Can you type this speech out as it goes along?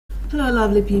Hello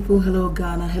lovely people, hello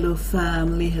Ghana, hello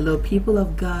family, hello people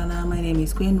of Ghana. My name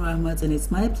is Queen RAHMAT and it's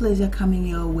my pleasure coming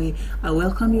your way. I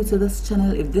welcome you to this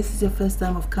channel. If this is your first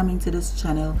time of coming to this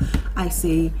channel, I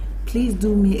say please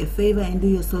do me a favor and do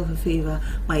yourself a favor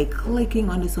by clicking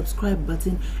on the subscribe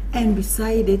button and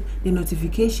beside it the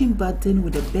notification button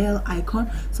with the bell icon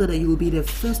so that you will be the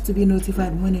first to be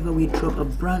notified whenever we drop a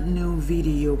brand new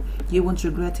video. You won't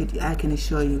regret it, I can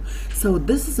assure you. So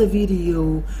this is a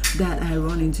video that I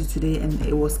run into today and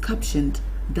it was captioned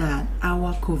that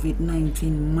our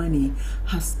COVID-19 money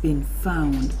has been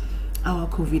found. Our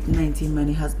COVID-19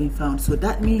 money has been found. So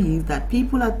that means that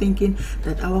people are thinking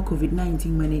that our COVID-19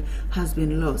 money has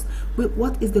been lost. Wait,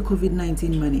 what is the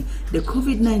COVID-19 money? The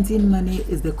COVID-19 money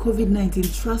is the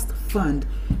COVID-19 trust fund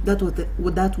that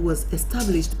was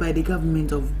established by the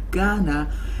government of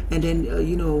Ghana, and then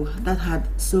that had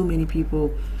so many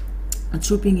people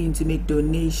trooping in to make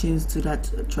donations to that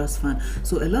trust fund.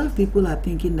 So a lot of people are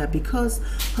thinking that because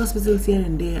hospitals here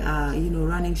and there are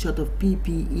running short of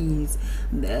PPEs,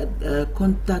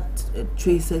 contact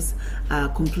tracers are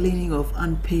complaining of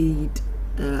unpaid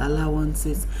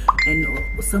allowances, and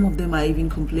some of them are even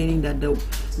complaining that the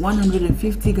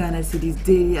 150 Ghana cedis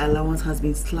daily allowance has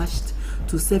been slashed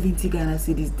to 70 Ghana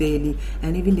cedis daily,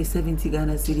 and even the 70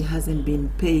 Ghana cedi hasn't been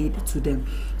paid to them.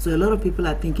 So a lot of people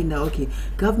are thinking that okay,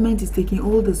 government is taking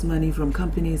all this money from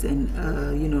companies and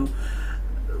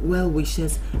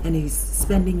well-wishers and is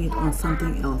spending it on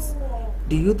something else.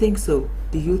 Do you think so?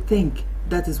 Do you think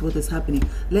that is what is happening?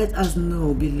 Let us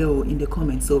know below in the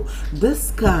comments. So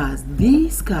these cars,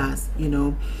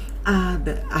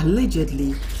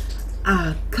 allegedly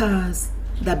are cars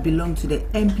that belong to the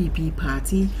MPP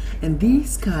party, and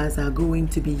these cars are going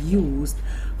to be used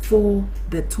for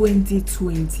the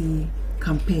 2020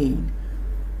 campaign.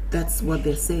 That's what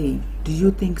they're saying. Do you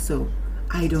think so?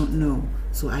 I don't know.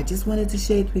 So I just wanted to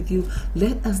share it with you.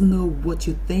 Let us know what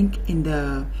you think in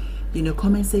the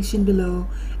comment section below,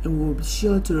 and we'll be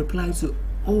sure to reply to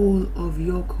all of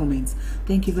your comments.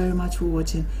 Thank you very much for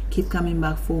watching. Keep coming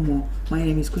back for more. My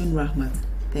name is Queen RAHMAT.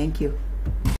 Thank you.